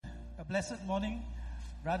blessed morning,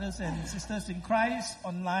 brothers and sisters in Christ,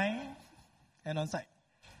 online and on site.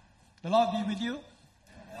 The Lord be with you.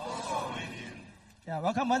 And also with you. Yeah,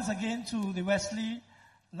 welcome once again to the Wesley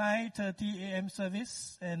 9:30 a.m.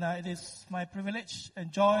 service, and it is my privilege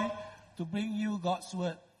and joy to bring you God's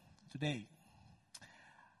word today.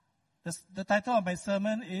 The title of my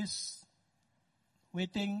sermon is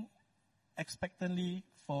Waiting Expectantly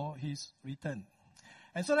for His Return.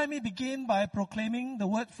 And so let me begin by proclaiming the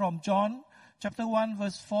word from John chapter 1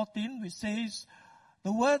 verse 14, which says,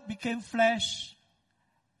 "The Word became flesh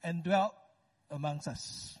and dwelt amongst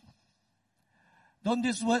us." Don't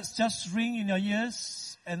these words just ring in your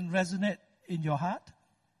ears and resonate in your heart?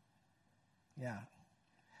 Yeah.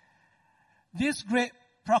 This great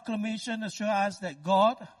proclamation assures us that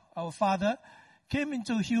God, our Father, came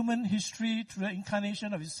into human history through the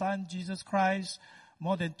incarnation of His Son, Jesus Christ,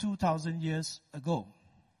 more than 2,000 years ago.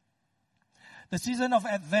 The season of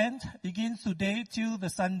Advent begins today till the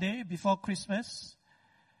Sunday before Christmas.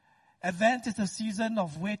 Advent is a season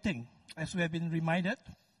of waiting, as we have been reminded,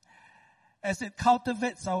 as it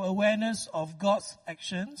cultivates our awareness of God's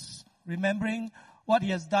actions, remembering what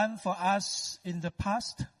He has done for us in the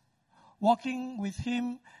past, walking with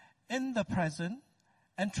Him in the present,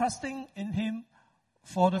 and trusting in Him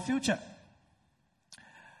for the future.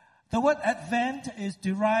 The word Advent is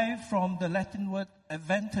derived from the Latin word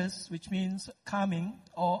Adventus, which means coming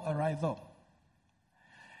or arrival.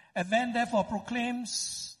 Advent therefore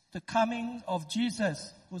proclaims the coming of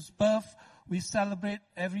Jesus, whose birth we celebrate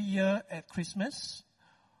every year at Christmas.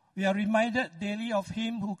 We are reminded daily of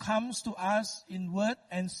Him who comes to us in word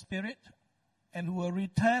and spirit, and who will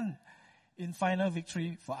return in final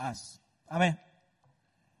victory for us. Amen.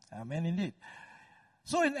 Amen indeed.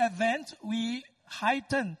 So in Advent, we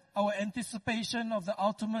heighten our anticipation of the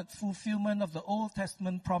ultimate fulfillment of the Old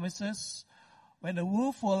Testament promises, when the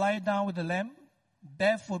wolf will lie down with the lamb,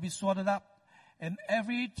 death will be swallowed up, and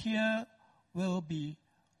every tear will be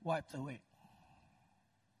wiped away.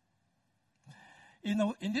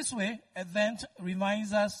 In this way, Advent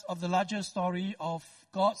reminds us of the larger story of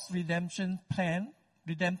God's redemptive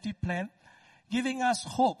plan, giving us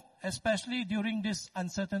hope, especially during these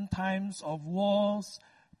uncertain times of wars,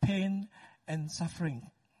 pain, and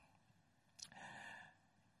suffering.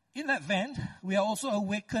 In Advent, we are also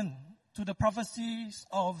awakened to the prophecies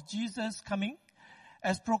of Jesus' coming,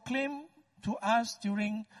 as proclaimed to us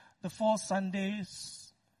during the 4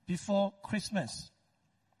 Sundays before Christmas.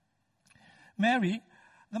 Mary,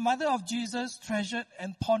 the mother of Jesus, treasured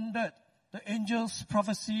and pondered the angel's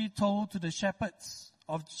prophecy told to the shepherds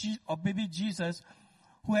of baby Jesus,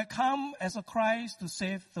 who had come as a Christ to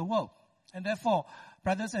save the world. And therefore,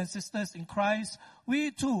 brothers and sisters in Christ,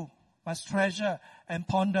 we too must treasure and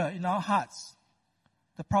ponder in our hearts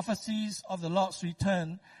the prophecies of the Lord's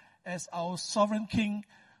return as our sovereign King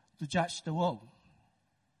to judge the world.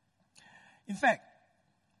 In fact,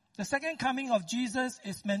 the second coming of Jesus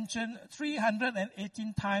is mentioned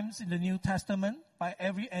 318 times in the New Testament by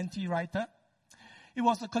every NT writer. It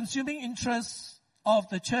was the consuming interest of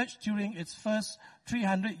the church during its first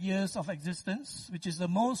 300 years of existence, which is the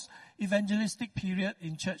most evangelistic period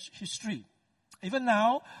in church history. Even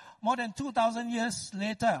now, more than 2,000 years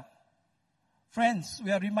later, friends,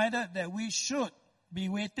 we are reminded that we should be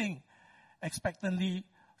waiting expectantly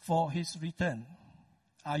for His return.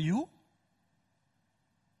 Are you?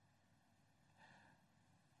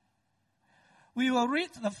 We will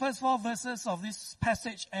read the first 4 verses of this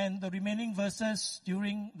passage and the remaining verses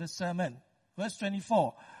during the sermon. Verse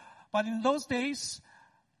 24. But in those days,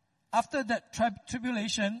 after that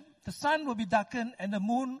tribulation, the sun will be darkened and the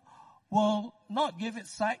moon will not give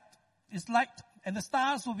its light, and the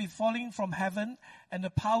stars will be falling from heaven, and the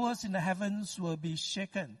powers in the heavens will be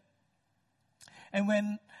shaken. And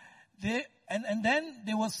then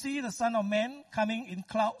they will see the Son of Man coming in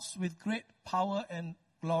clouds with great power and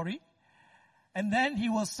glory. And then He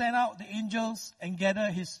will send out the angels and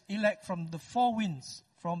gather His elect from the 4 winds,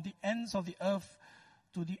 from the ends of the earth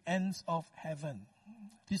to the ends of heaven.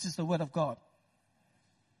 This is the word of God.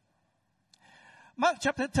 Mark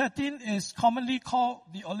chapter 13 is commonly called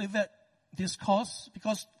the Olivet Discourse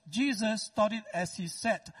because Jesus taught it as He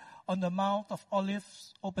sat on the Mount of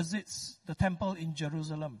Olives opposite the temple in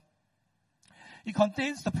Jerusalem. It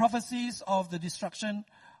contains the prophecies of the destruction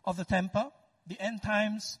of the temple, the end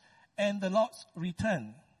times, and the Lord's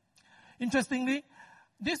return. Interestingly,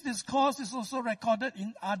 this discourse is also recorded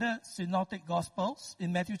in other synoptic gospels,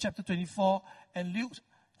 in Matthew chapter 24 and Luke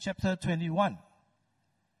chapter 21.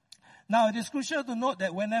 Now, it is crucial to note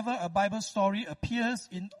that whenever a Bible story appears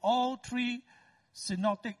in all 3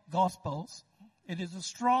 synoptic gospels, it is a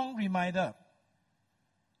strong reminder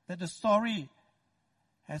that the story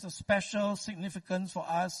has a special significance for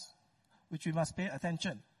us, which we must pay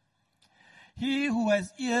attention. He who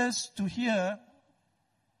has ears to hear,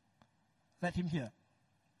 let him hear,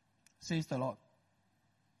 says the Lord.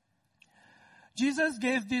 Jesus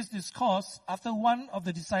gave this discourse after one of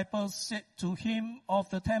the disciples said to him of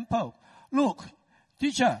the temple, "Look,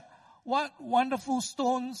 teacher, what wonderful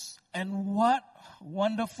stones and what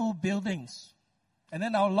wonderful buildings." And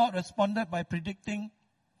then our Lord responded by predicting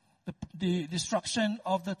the destruction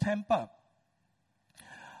of the temple.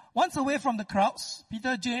 Once away from the crowds,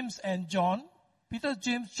 Peter, James, John,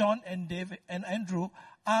 and David and Andrew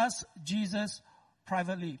asked Jesus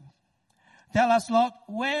privately, "Tell us, Lord,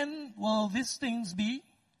 when will these things be,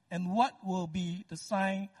 and what will be the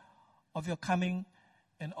sign of your coming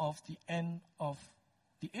and of the end of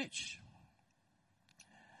the age?"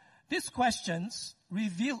 These questions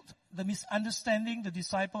revealed the misunderstanding the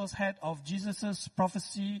disciples had of Jesus'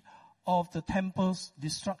 prophecy of the temple's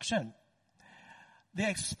destruction. They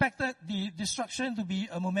expected the destruction to be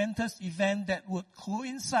a momentous event that would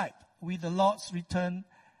coincide with the Lord's return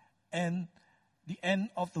and the end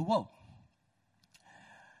of the world.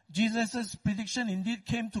 Jesus' prediction indeed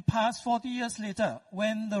came to pass 40 years later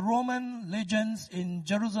when the Roman legions in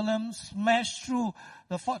Jerusalem smashed through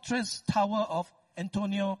the fortress tower of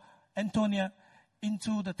Antonia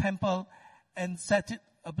into the temple and set it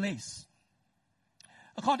ablaze.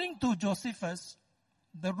 According to Josephus,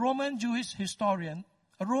 the Roman Jewish historian,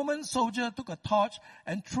 a Roman soldier took a torch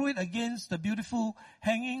and threw it against the beautiful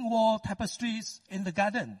hanging wall tapestries in the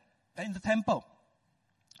garden, in the temple.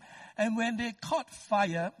 And when they caught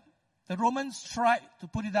fire, the Romans tried to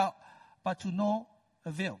put it out, but to no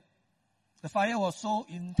avail. The fire was so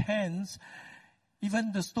intense,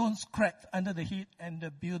 even the stones cracked under the heat, and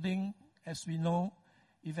the building, as we know,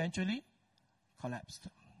 eventually collapsed.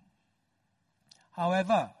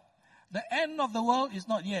 However, the end of the world is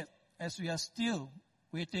not yet, as we are still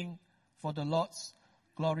waiting for the Lord's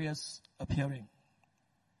glorious appearing.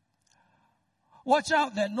 "Watch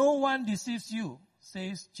out that no one deceives you,"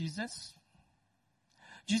 says Jesus.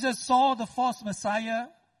 Jesus foresaw the false Messiah,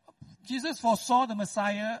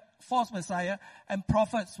 and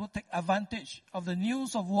prophets would take advantage of the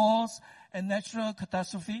news of wars and natural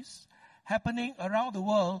catastrophes happening around the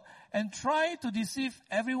world and try to deceive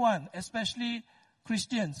everyone, especially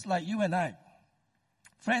Christians like you and I.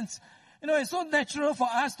 Friends, it's so natural for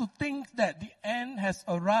us to think that the end has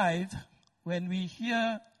arrived when we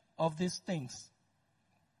hear of these things.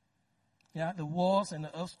 Yeah, the wars and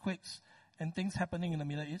the earthquakes and things happening in the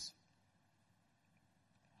Middle East.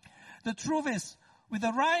 The truth is, with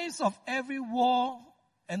the rise of every war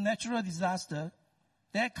and natural disaster,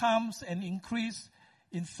 there comes an increase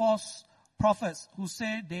in false prophets who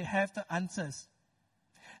say they have the answers.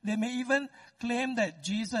 They may even claim that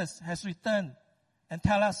Jesus has returned and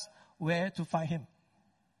tell us where to find him.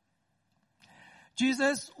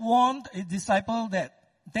 Jesus warned his disciple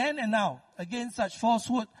that then and now against such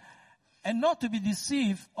falsehood and not to be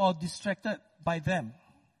deceived or distracted by them.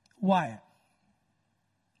 Why?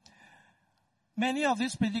 Many of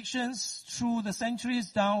these predictions through the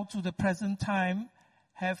centuries down to the present time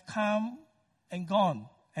have come and gone,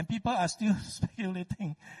 and people are still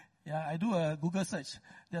speculating. Yeah, I do a Google search.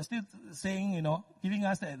 They're still saying, giving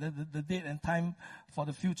us the date and time for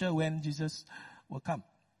the future when Jesus will come.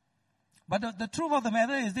 But the truth of the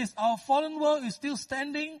matter is this: our fallen world is still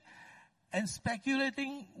standing and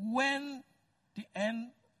speculating when the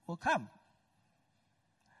end will come.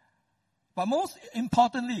 But most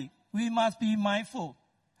importantly, we must be mindful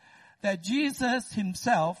that Jesus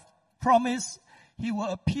himself promised he will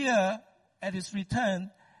appear at his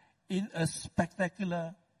return in a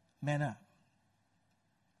spectacular manner.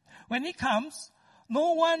 When he comes,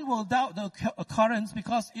 no one will doubt the occurrence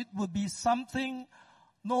because it will be something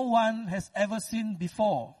no one has ever seen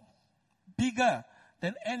before, bigger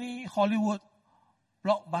than any Hollywood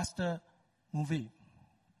blockbuster movie.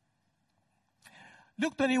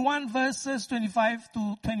 Luke 21 verses 25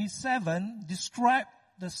 to 27 describe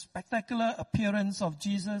the spectacular appearance of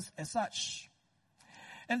Jesus as such.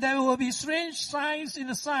 "And there will be strange signs in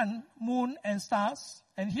the sun, moon, and stars.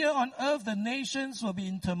 And here on earth the nations will be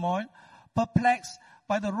in turmoil, perplexed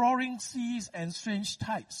by the roaring seas and strange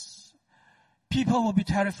tides. People will be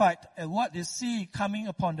terrified at what they see coming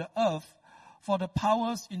upon the earth, for the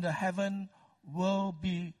powers in the heaven will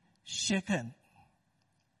be shaken."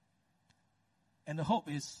 And the hope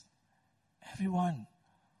is everyone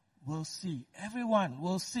will see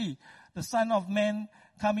the Son of Man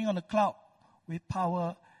coming on a cloud with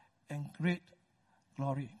power and great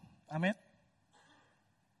glory. Amen.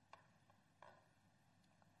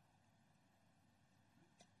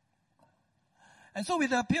 And so with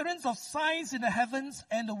the appearance of signs in the heavens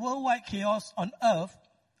and the worldwide chaos on earth,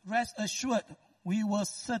 rest assured, we will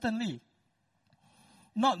certainly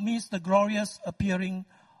not miss the glorious appearing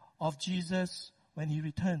of Jesus when he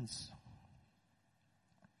returns.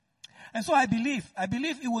 And so I believe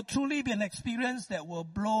it will truly be an experience that will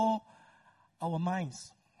blow our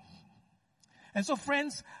minds. And so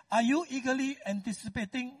friends, are you eagerly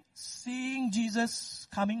anticipating seeing Jesus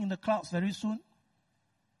coming in the clouds very soon?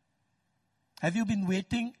 Have you been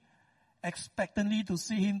waiting expectantly to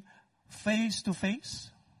see him face to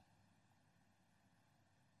face?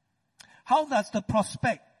 How does the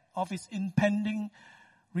prospect of his impending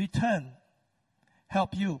return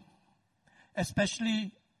help you,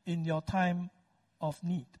 especially in your time of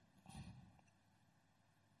need?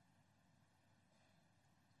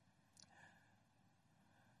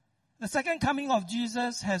 The second coming of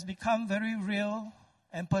Jesus has become very real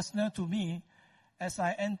and personal to me as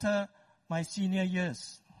I enter my senior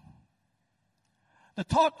years. The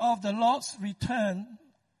thought of the Lord's return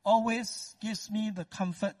always gives me the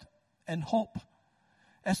comfort and hope,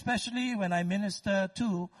 especially when I minister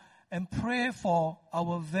to and pray for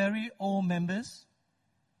our very old members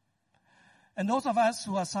and those of us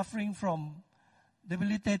who are suffering from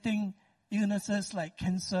debilitating illnesses like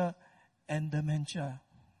cancer and dementia.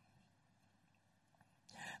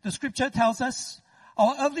 The scripture tells us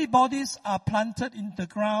our earthly bodies are planted in the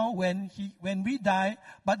ground when we die,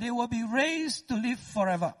 but they will be raised to live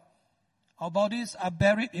forever. Our bodies are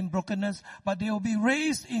buried in brokenness, but they will be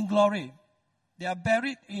raised in glory. They are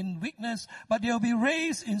buried in weakness, but they will be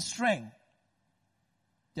raised in strength.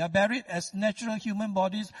 They are buried as natural human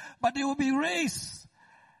bodies, but they will be raised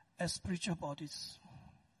as spiritual bodies.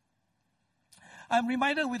 I'm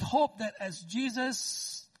reminded with hope that as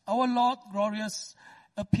Jesus, our Lord, glorious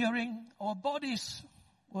appearing, our bodies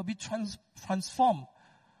will be transformed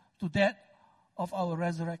to that of our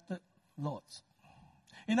resurrected Lord.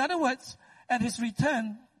 In other words, at his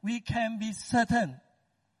return, we can be certain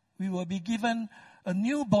we will be given a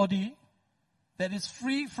new body that is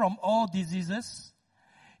free from all diseases.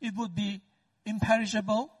 It would be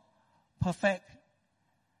imperishable, perfect,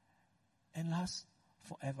 and last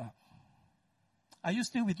forever. Are you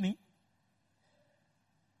still with me?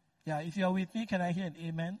 Yeah, if you are with me, can I hear an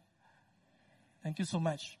amen? Thank you so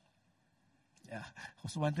much. Yeah, I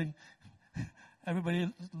was wondering,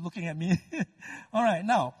 everybody looking at me. All right,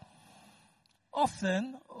 now,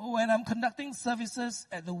 often when I'm conducting services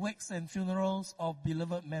at the wakes and funerals of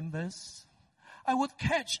beloved members, I would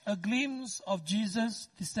catch a glimpse of Jesus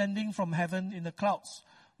descending from heaven in the clouds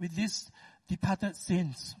with these departed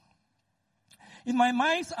saints. In my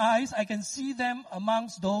mind's eyes, I can see them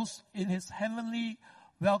amongst those in his heavenly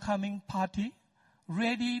welcoming party,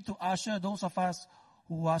 ready to usher those of us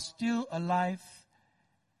who are still alive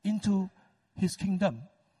into his kingdom.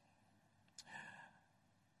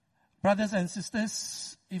 Brothers and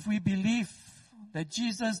sisters, if we believe that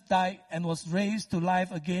Jesus died and was raised to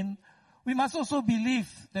life again, we must also believe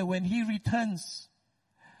that when he returns,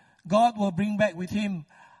 God will bring back with him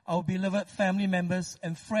our beloved family members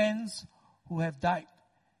and friends who have died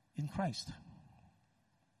in Christ.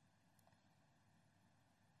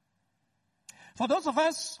 For those of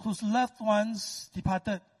us whose loved ones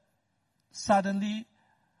departed suddenly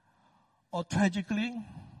or tragically,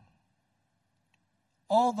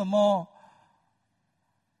 all the more,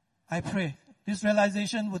 I pray, this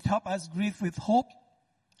realization would help us grieve with hope,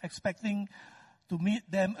 expecting to meet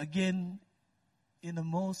them again in the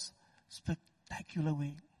most spectacular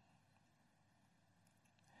way.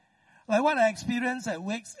 Like what I experience at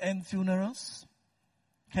wakes and funerals,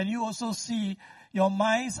 can you also see your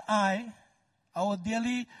mind's eye, our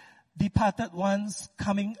dearly departed ones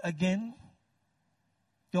coming again?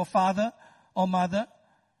 Your father or mother,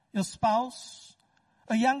 your spouse,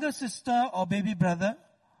 a younger sister or baby brother,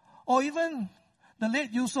 or even the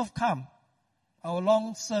late Yusuf Kam, our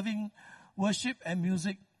long-serving worship and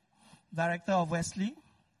music director of Wesley,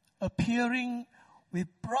 appearing with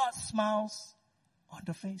broad smiles on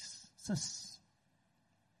the faces.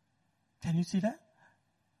 Can you see that?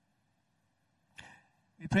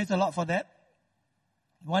 We praise the Lord for that.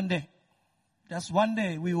 One day, just one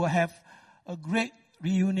day, we will have a great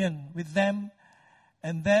reunion with them,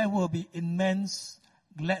 and there will be immense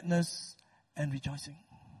gladness and rejoicing.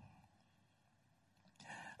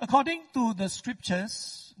 According to the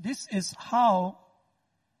scriptures, this is how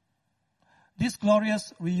this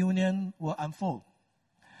glorious reunion will unfold.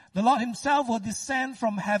 The Lord himself will descend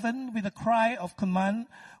from heaven with a cry of command,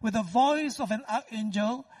 with the voice of an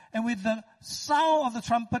archangel, and with the sound of the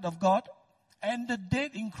trumpet of God, and the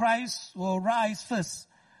dead in Christ will rise first.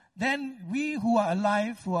 Then we who are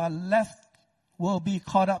alive, who are left, will be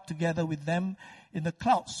caught up together with them in the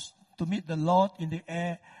clouds to meet the Lord in the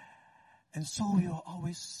air, and so we will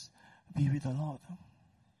always be with the Lord.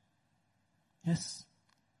 Yes.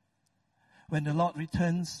 When the Lord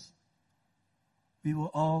returns, we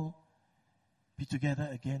will all be together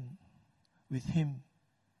again with Him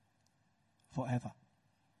forever.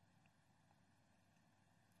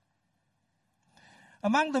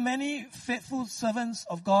 Among the many faithful servants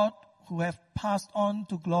of God who have passed on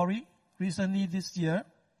to glory recently this year,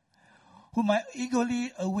 whom I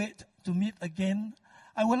eagerly await to meet again,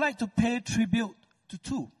 I would like to pay tribute to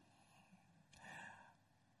two.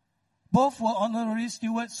 Both were honorary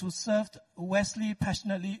stewards who served Wesley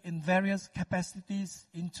passionately in various capacities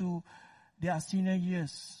into their senior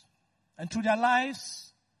years. And through their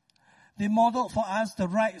lives, they modeled for us the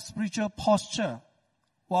right spiritual posture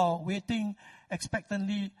while waiting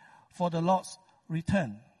expectantly for the Lord's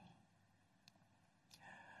return.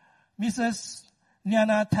 Mrs.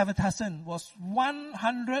 Niana Tavatasan was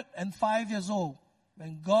 105 years old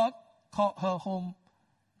when God called her home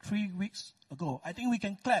 3 weeks ago. I think we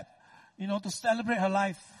can clap, to celebrate her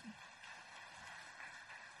life.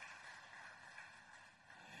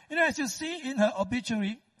 As you see in her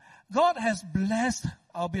obituary, God has blessed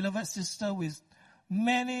our beloved sister with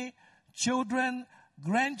many children,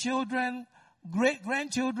 grandchildren,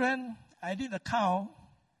 great-grandchildren. I did a count,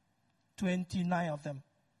 29 of them.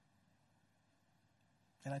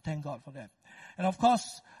 And I thank God for that. And of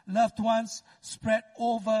course, loved ones spread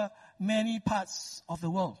over many parts of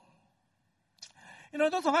the world.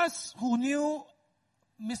 Those of us who knew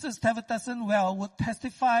Mrs. Tavatasan well would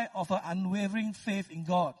testify of her unwavering faith in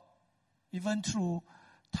God, even through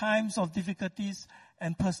times of difficulties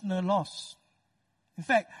and personal loss. In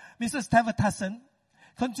fact, Mrs. Tavatasan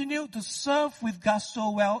continued to serve with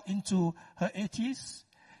gusto well into her 80s,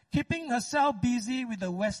 keeping herself busy with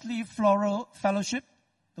the Wesley Floral Fellowship,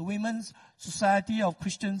 the Women's Society of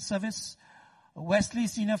Christian Service, Wesley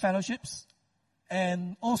Senior Fellowships,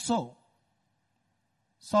 and also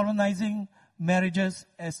solemnizing marriages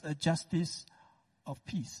as a justice of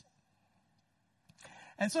peace.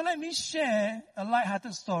 And so let me share a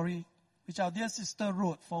light-hearted story which our dear sister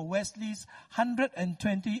wrote for Wesley's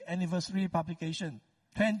 120th anniversary publication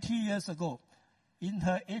 20 years ago, in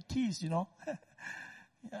her 80s,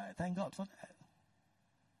 Yeah, thank God for that.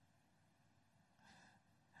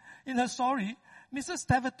 In her story, Mrs.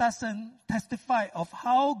 Tavatasan testified of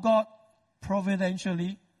how God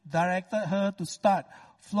providentially directed her to start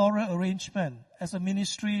floral arrangement as a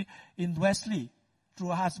ministry in Wesley through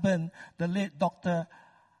her husband, the late Dr.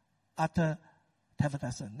 Arthur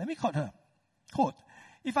Tavatasan. Let me quote her. Quote,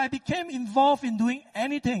 "If I became involved in doing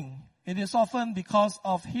anything, it is often because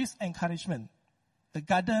of his encouragement. The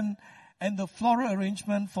garden and the floral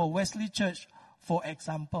arrangement for Wesley Church, for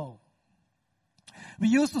example. We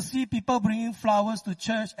used to see people bringing flowers to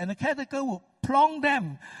church, and the caretaker would plonk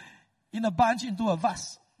them in a bunch into a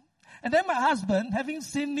vase. And then my husband, having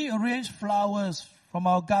seen me arrange flowers from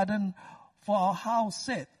our garden for our house,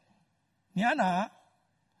 said, 'Niana,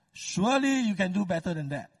 surely you can do better than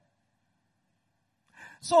that.'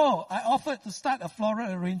 So I offered to start a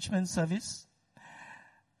floral arrangement service.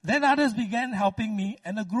 Then others began helping me,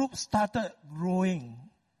 and the group started growing.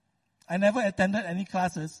 I never attended any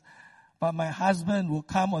classes, but my husband would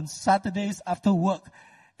come on Saturdays after work,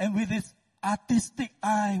 and with his artistic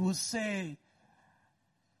eye would say,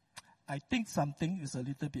 'I think something is a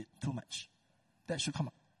little bit too much. That should come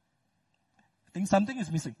up. I think something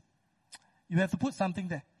is missing. You have to put something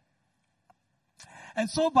there.' And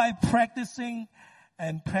so by practicing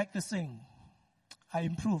and practicing, I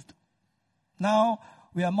improved. Now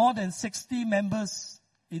we are more than 60 members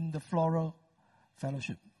in the Floral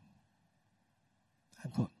Fellowship."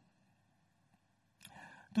 Unquote.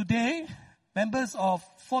 Today,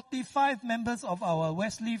 45 members of our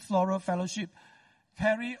Wesley Floral Fellowship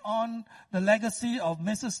carry on the legacy of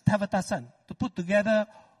Mrs. Tavatasan to put together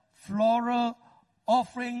floral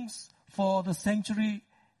offerings for the sanctuary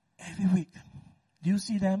every week. Do you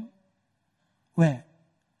see them? Where?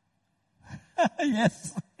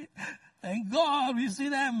 Yes. Thank God we see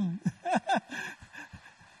them.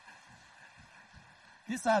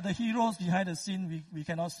 These are the heroes behind the scene we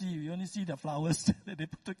cannot see. We only see the flowers that they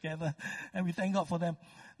put together, and we thank God for them.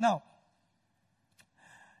 Now,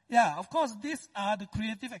 of course, these are the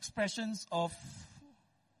creative expressions of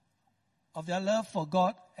their love for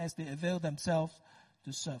God as they avail themselves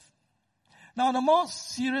to serve. Now, on a more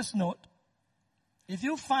serious note, if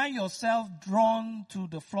you find yourself drawn to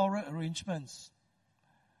the floral arrangements,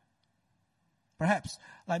 perhaps,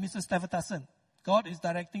 like Mrs. Tavatasan, God is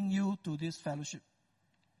directing you to this fellowship.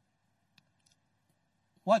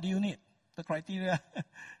 What do you need? the criteria.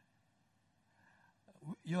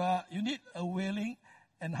 You need a willing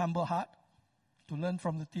and humble heart to learn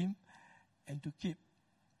from the team and to keep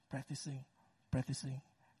practicing,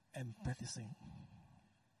 and practicing.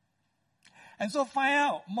 And so find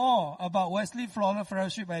out more about Wesley Floral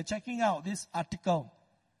Fellowship by checking out this article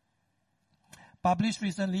published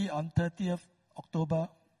recently on 30th October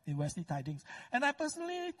in Wesley Tidings. And I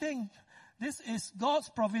personally think this is God's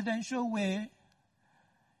providential way,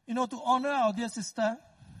 to honor our dear sister,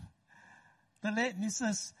 the late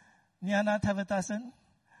Mrs. Niana Tavatasan,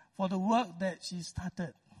 for the work that she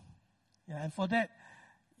started. And for that,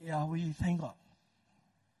 we thank God.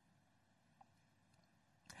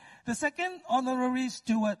 The second honorary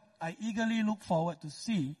steward I eagerly look forward to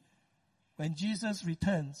see when Jesus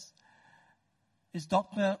returns is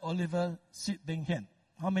Dr. Oliver Sid Beng Hian.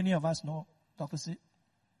 How many of us know Dr. Sid?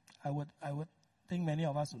 I would think many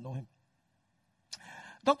of us would know him.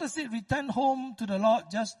 Dr. Sid returned home to the Lord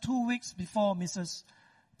just 2 weeks before Mrs.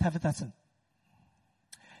 Tavatasan.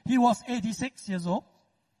 He was 86 years old.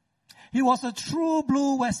 He was a true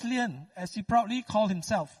blue Wesleyan, as he proudly called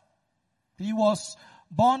himself. He was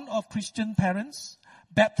born of Christian parents,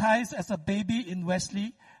 baptized as a baby in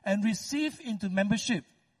Wesley, and received into membership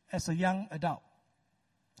as a young adult.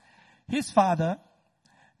 His father,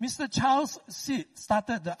 Mr. Charles Sid,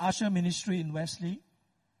 started the usher ministry in Wesley,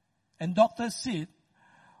 and Dr. Sid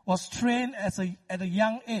was trained at a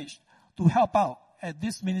young age to help out at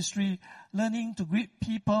this ministry, learning to greet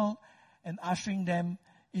people and ushering them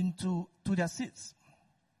into their seats.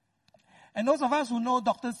 And those of us who know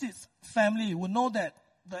Dr. Sid's family will know that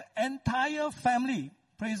the entire family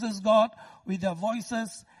praises God with their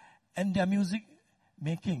voices and their music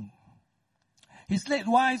making. His late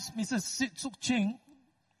wife, Mrs. Sid Suk Ching,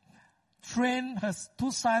 trained her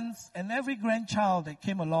 2 sons and every grandchild that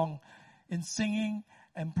came along in singing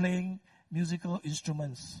and playing musical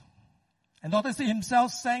instruments. And Dr. Sid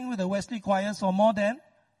himself sang with the Wesley choirs for more than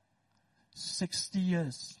 60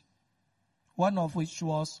 years, one of which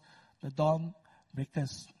was the Dawn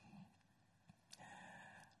Breakers.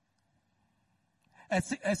 At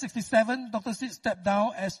 67, Dr. Sid stepped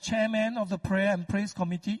down as chairman of the Prayer and Praise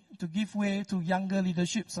Committee to give way to younger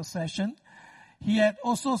leadership succession. He had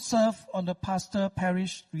also served on the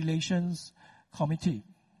Pastor-Parish Relations Committee.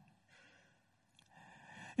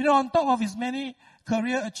 On top of his many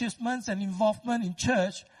career achievements and involvement in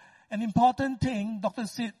church, an important thing Dr.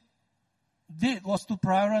 Sid did was to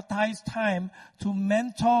prioritize time to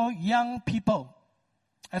mentor young people,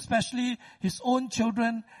 especially his own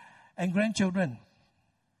children and grandchildren.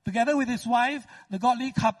 Together with his wife, the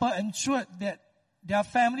godly couple ensured that their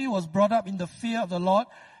family was brought up in the fear of the Lord,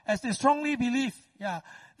 as they strongly believe that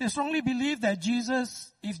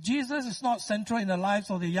if Jesus is not central in the lives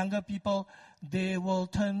of the younger people, they will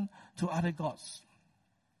turn to other gods.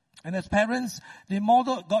 And as parents, they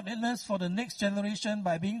modeled godliness for the next generation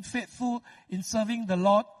by being faithful in serving the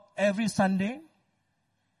Lord every Sunday.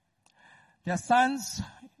 Their sons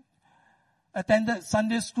attended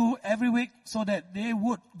Sunday school every week so that they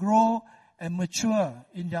would grow and mature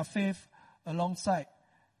in their faith alongside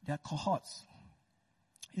their cohorts.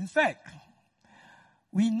 In fact,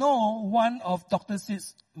 we know one of Dr.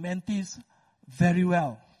 Sid's mentees very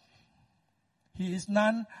well. He is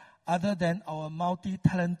none other than our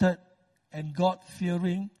multi-talented and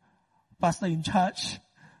God-fearing pastor in charge,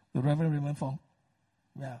 the Reverend Raymond Fong.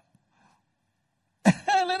 Yeah.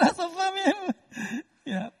 Let us affirm him.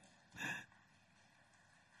 Yeah.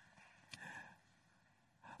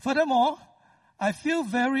 Furthermore, I feel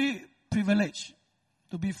very privileged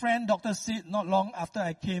to befriend Dr. Sid not long after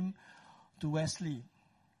I came to Wesley.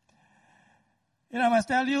 I must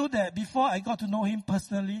tell you that before I got to know him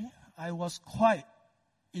personally, I was quite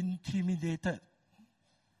intimidated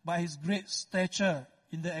by his great stature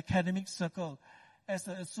in the academic circle as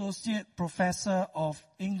the Associate Professor of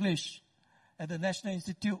English at the National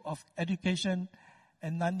Institute of Education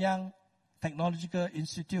and Nanyang Technological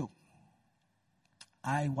Institute.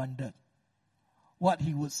 I wondered what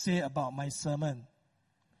he would say about my sermon,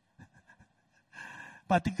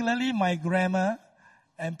 particularly my grammar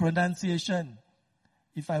and pronunciation,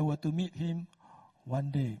 if I were to meet him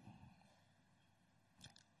one day.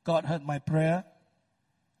 God heard my prayer.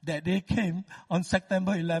 That day came on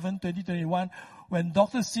September 11, 2021, when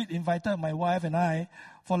Dr. Sid invited my wife and I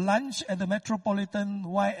for lunch at the Metropolitan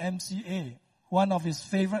YMCA, one of his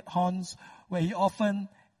favorite haunts where he often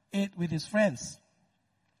ate with his friends.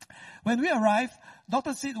 When we arrived,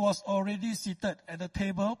 Dr. Sid was already seated at the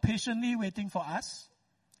table, patiently waiting for us.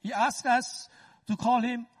 He asked us to call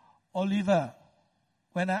him Oliver.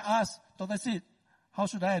 When I asked, Dr. Sid, how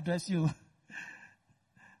should I address you?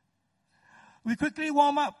 We quickly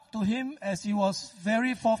warmed up to him as he was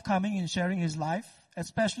very forthcoming in sharing his life,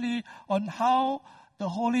 especially on how the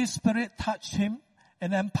Holy Spirit touched him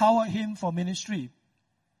and empowered him for ministry.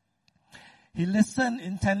 He listened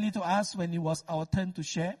intently to us when it was our turn to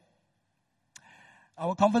share.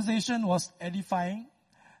 Our conversation was edifying.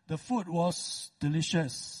 The food was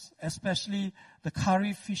delicious, especially the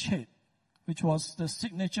curry fish head, which was the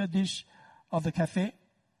signature dish of the cafe,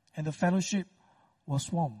 and the fellowship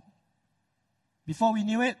was warm. Before we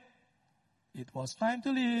knew it, it was time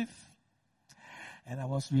to leave, and I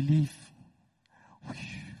was relieved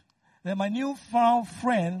that my newfound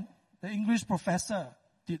friend, the English professor,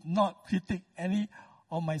 did not critique any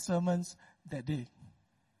of my sermons that day.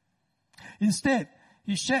 Instead,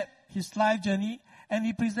 he shared his life journey and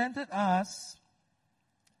he presented us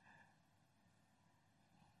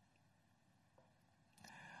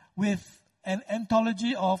with an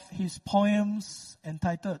anthology of his poems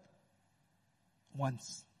entitled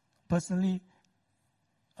Once, personally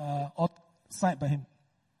signed by him.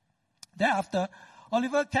 Thereafter,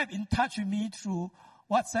 Oliver kept in touch with me through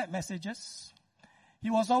WhatsApp messages. He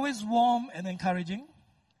was always warm and encouraging.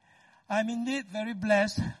 I'm indeed very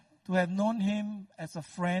blessed to have known him as a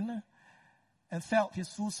friend and felt his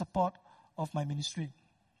full support of my ministry.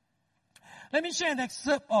 Let me share an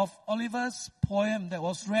excerpt of Oliver's poem that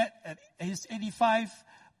was read at his 85th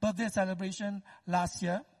birthday celebration last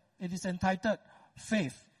year. It is entitled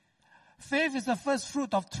Faith. Faith is the first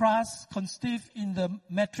fruit of trust conceived in the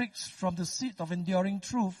matrix from the seed of enduring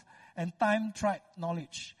truth and time-tried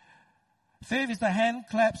knowledge. Faith is the hand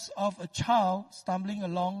clasp of a child stumbling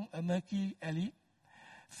along a murky alley.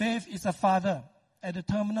 Faith is a father at the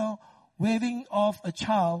terminal waving off a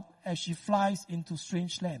child as she flies into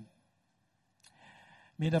strange land.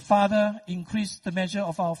 May the Father increase the measure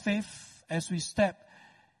of our faith as we step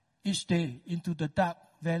each day into the dark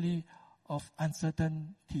valley of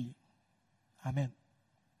uncertainty. Amen.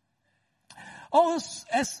 Also,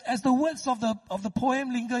 as the words of the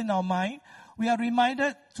poem linger in our mind, we are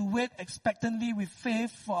reminded to wait expectantly with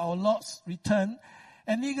faith for our Lord's return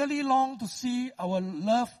and eagerly long to see our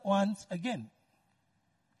loved ones again.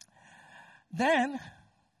 Then,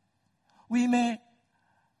 we may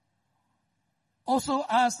also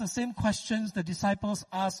ask the same questions the disciples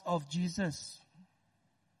asked of Jesus.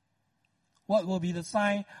 What will be the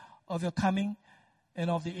sign of your coming and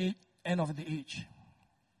of the end of the age?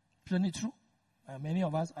 Isn't it true? Many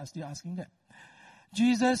of us are still asking that.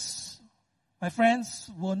 Jesus, my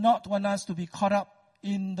friends, will not want us to be caught up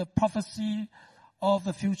in the prophecy of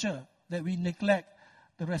the future, that we neglect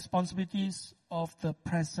the responsibilities of the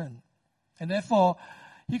present. And therefore,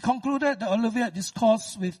 he concluded the Olivet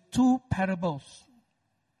discourse with two parables.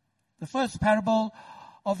 The first parable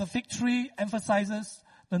of the fig tree emphasizes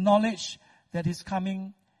the knowledge that his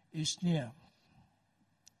coming is near.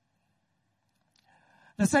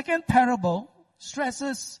 The second parable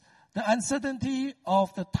stresses the uncertainty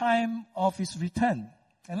of the time of his return.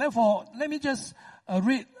 And therefore, let me just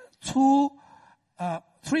read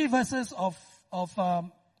three verses of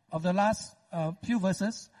the last few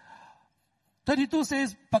verses. 32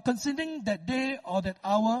 says, but considering that day or that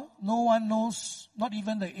hour, no one knows, not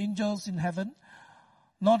even the angels in heaven,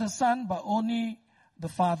 nor the Son, but only the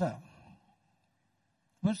Father.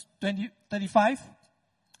 Verse 35,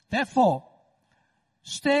 therefore,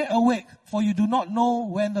 stay awake, for you do not know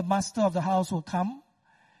when the master of the house will come,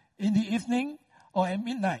 in the evening or at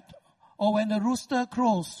midnight, or when the rooster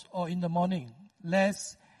crows or in the morning,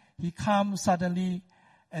 lest he come suddenly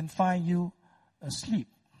and find you asleep.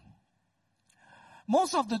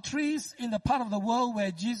 Most of the trees in the part of the world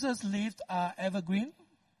where Jesus lived are evergreen.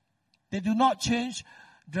 They do not change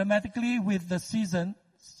dramatically with the seasons,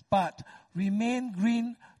 but remain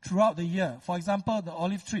green throughout the year. For example, the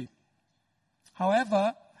olive tree.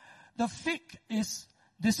 However, the fig is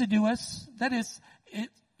deciduous. That is, it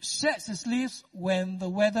sheds its leaves when the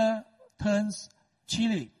weather turns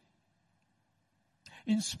chilly.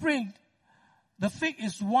 In spring, the fig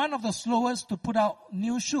is one of the slowest to put out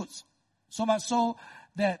new shoots. So much so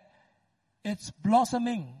that its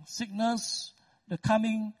blossoming signals the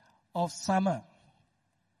coming of summer.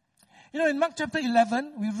 In Mark chapter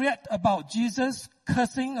 11, we read about Jesus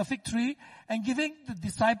cursing a fig tree and giving the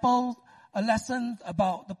disciples a lesson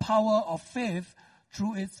about the power of faith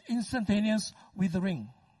through its instantaneous withering.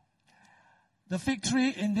 The fig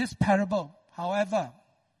tree in this parable, however,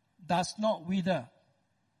 does not wither,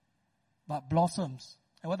 but blossoms.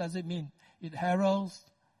 And what does it mean? It heralds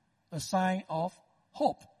a sign of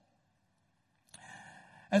hope.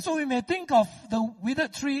 And so we may think of the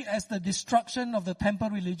withered tree as the destruction of the temple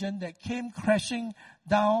religion that came crashing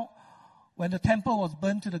down when the temple was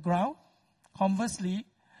burned to the ground, Conversely,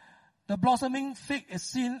 the blossoming fig is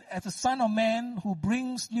seen as the Son of Man who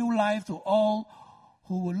brings new life to all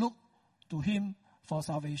who will look to him for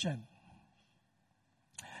salvation.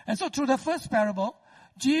 And so through the first parable,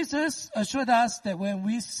 Jesus assured us that when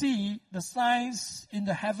we see the signs in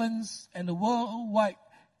the heavens and the worldwide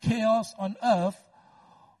chaos on earth,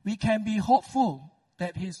 we can be hopeful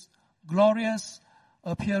that his glorious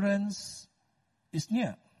appearance is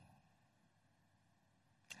near.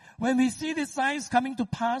 When we see these signs coming to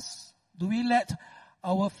pass, do we let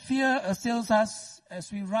our fear assail us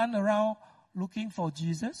as we run around looking for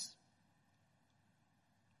Jesus?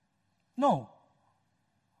 No.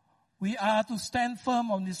 We are to stand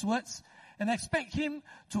firm on his words and expect him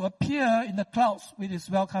to appear in the clouds with his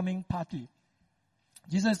welcoming party.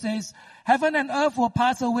 Jesus says, heaven and earth will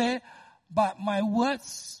pass away, but my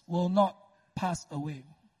words will not pass away.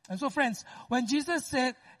 And so friends, when Jesus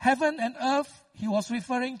said heaven and earth, he was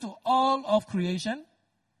referring to all of creation.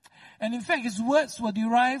 And in fact, his words were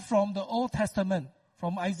derived from the Old Testament,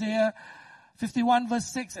 from Isaiah 51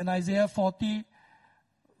 verse 6 and Isaiah 40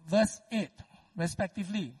 verse 8,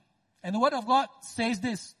 respectively. And the word of God says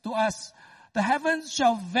this to us: the heavens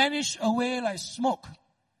shall vanish away like smoke.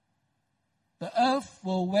 The earth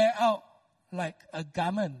will wear out like a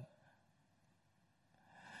garment.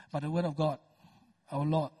 But the word of God, our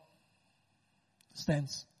Lord,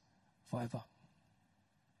 stands forever.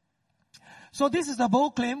 So this is a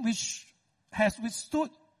bold claim which has withstood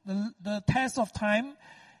the test of time.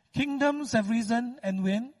 Kingdoms have risen and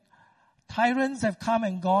wane. Tyrants have come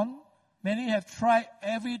and gone. Many have tried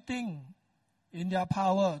everything in their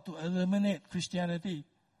power to eliminate Christianity.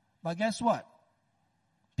 But guess what?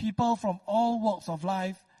 People from all walks of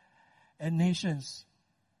life and nations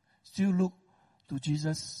still look to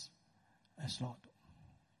Jesus as Lord.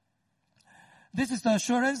 This is the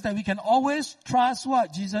assurance that we can always trust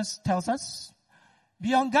what Jesus tells us.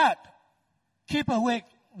 Be on guard. Keep awake,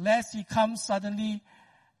 lest he comes suddenly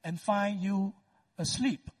and find you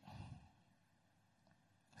asleep.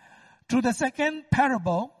 Through the second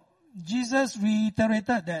parable, Jesus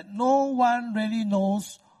reiterated that no one really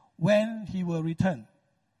knows when he will return.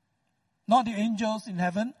 Not the angels in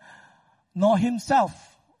heaven, nor himself.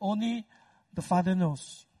 Only the Father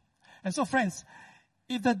knows. And so friends,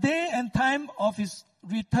 if the day and time of his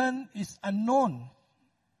return is unknown,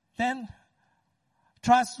 then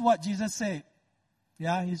trust what Jesus said.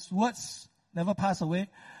 Yeah, his words never pass away.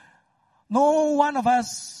 No one of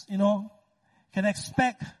us, can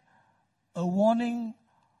expect a warning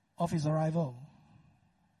of his arrival.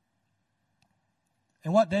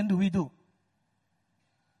 And what then do we do?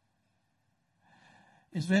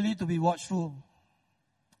 It's really to be watchful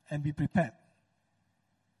and be prepared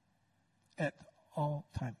at all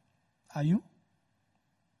time. Are you?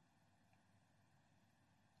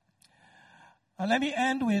 Let me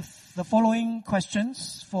end with the following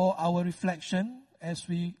questions for our reflection as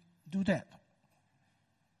we do that.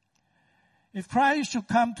 If Christ should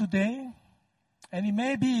come today, and it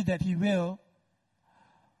may be that he will,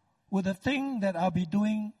 would the thing that I'll be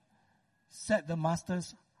doing set the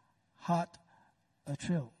Master's heart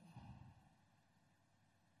athrill?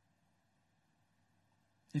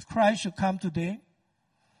 If Christ should come today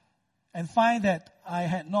and find that I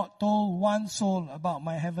had not told one soul about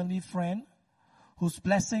my heavenly friend, whose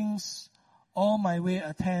blessings all my way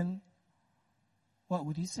attend, what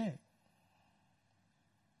would he say?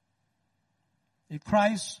 If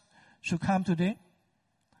Christ should come today,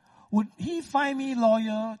 would he find me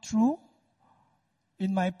loyal, true,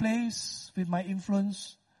 in my place, with my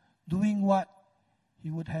influence, doing what he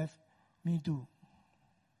would have me do?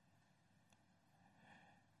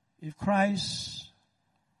 If Christ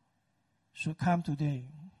should come today,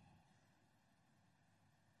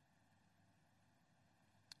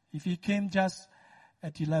 if he came just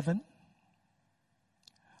at 11,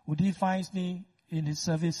 would he find me in his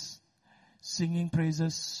service singing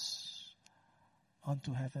praises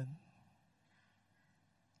unto heaven?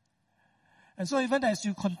 And so even as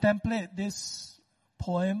you contemplate this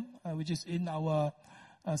poem, which is in our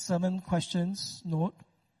sermon questions note,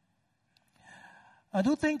 I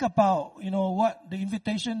do think about, what the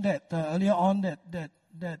invitation that earlier on that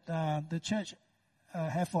the church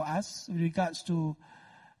have for us with regards to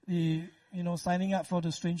the, signing up for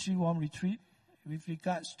the Strangely Warm retreat, with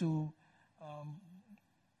regards to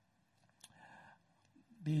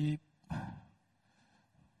the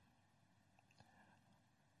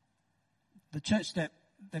church that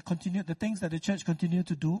continue, the things that the church continue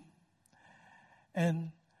to do.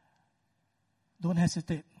 And don't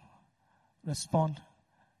hesitate. Respond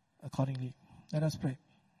accordingly. Let us pray.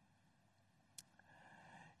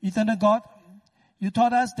 Eternal God, You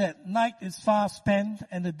taught us that night is far spent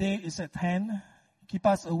and the day is at hand. Keep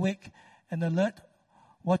us awake and alert,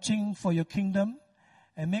 watching for your kingdom,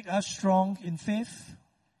 and make us strong in faith.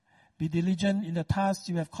 Be diligent in the tasks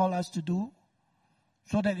you have called us to do,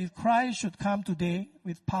 so that if Christ should come today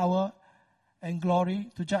with power and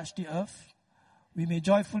glory to judge the earth, we may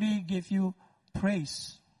joyfully give you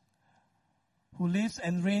praise, who lives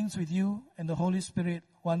and reigns with you and the Holy Spirit,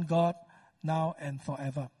 one God, now and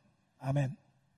forever. Amen.